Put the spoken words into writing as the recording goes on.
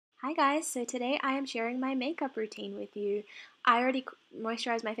Hi guys, so today I am sharing my makeup routine with you. I already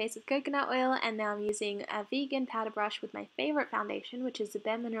moisturized my face with coconut oil and now I'm using a vegan powder brush with my favorite foundation, which is the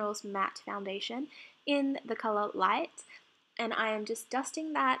Bare Minerals Matte Foundation in the color Light. And I am just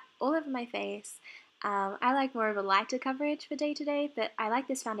dusting that all over my face. I like more of a lighter coverage for day to day, but I like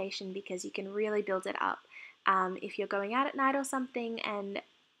this foundation because you can really build it up if you're going out at night or something. And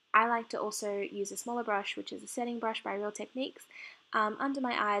I like to also use a smaller brush, which is a setting brush by Real Techniques, under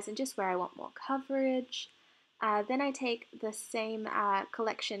my eyes and just where I want more coverage. Then I take the same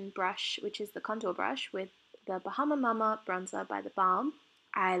collection brush, which is the contour brush, with the Bahama Mama bronzer by the Balm.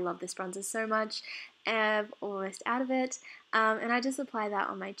 I love this bronzer so much. I'm almost out of it. And I just apply that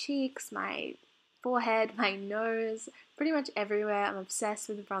on my cheeks, my forehead, my nose, pretty much everywhere. I'm obsessed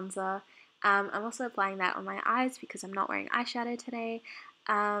with the bronzer. I'm also applying that on my eyes because I'm not wearing eyeshadow today.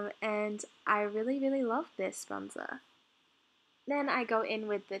 And I really love this bronzer. Then I go in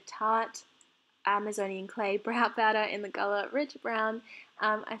with the Tarte Amazonian Clay Brow Powder in the color Rich Brown.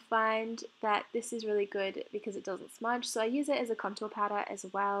 I find that this is really good because it doesn't smudge, so I use it as a contour powder as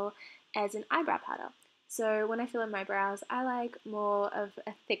well as an eyebrow powder. So when I fill in my brows, I like more of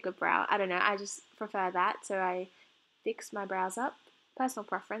a thicker brow. I don't know, I just prefer that, so I fix my brows up. Personal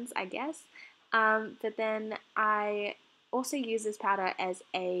preference, I guess. But then I also use this powder as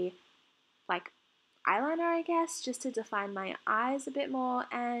a like eyeliner, I guess, just to define my eyes a bit more,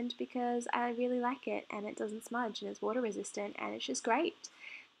 and because I really like it and it doesn't smudge and it's water resistant and it's just great.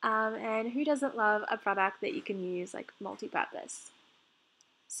 And who doesn't love a product that you can use like multi-purpose?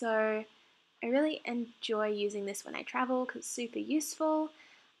 So I really enjoy using this when I travel because it's super useful.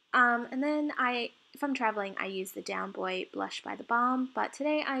 And then if I'm traveling, I use the Down Boy blush by the Balm, but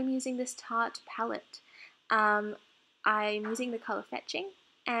today I'm using this Tarte palette. I'm using the color Fetching,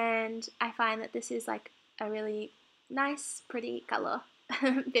 and I find that this is like a really nice, pretty color,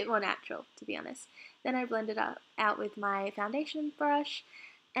 a bit more natural, to be honest. Then I blend it out with my foundation brush,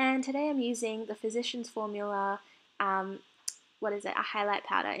 and today I'm using the Physicians Formula, what is it, a highlight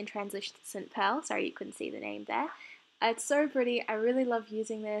powder in Translucent Pearl. Sorry you couldn't see the name there. It's so pretty. I really love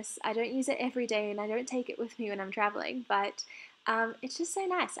using this. I don't use it every day and I don't take it with me when I'm traveling, but it's just so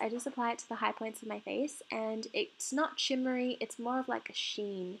nice. I just apply it to the high points of my face and it's not shimmery, it's more of like a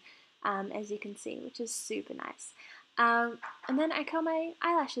sheen, as you can see, which is super nice. And then I curl my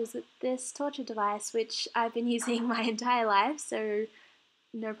eyelashes with this torture device, which I've been using my entire life, so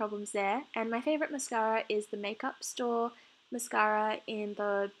no problems there. And my favorite mascara is the Makeup Store mascara in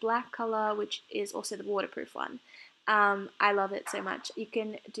the black color, which is also the waterproof one. I love it so much. You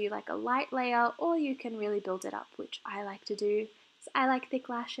can do like a light layer or you can really build it up, which I like to do. So I like thick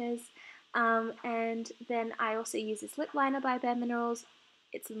lashes. And then I also use this lip liner by Bare Minerals.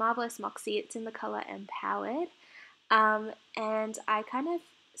 It's the Marvellous Moxie. It's in the color Empowered. And I kind of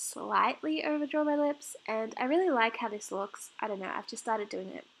slightly overdraw my lips and I really like how this looks. I don't know, I've just started doing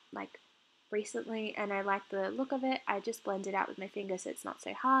it like recently and I like the look of it. I just blend it out with my finger so it's not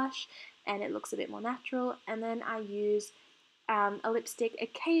so harsh and it looks a bit more natural. And then I use a lipstick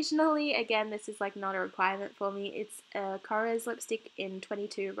occasionally. Again, this is like not a requirement for me. It's a Korres lipstick in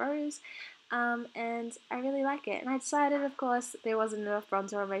 22 Rose. And I really like it. And I decided, of course, there wasn't enough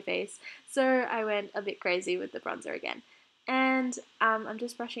bronzer on my face, so I went a bit crazy with the bronzer again. And I'm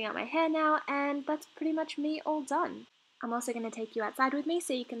just brushing out my hair now, and that's pretty much me all done. I'm also going to take you outside with me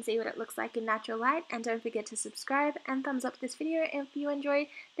so you can see what it looks like in natural light, and don't forget to subscribe and thumbs up this video if you enjoy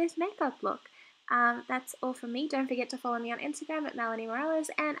this makeup look. That's all from me. Don't forget to follow me on Instagram at Melanie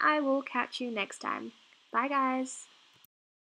Morales, and I will catch you next time. Bye guys!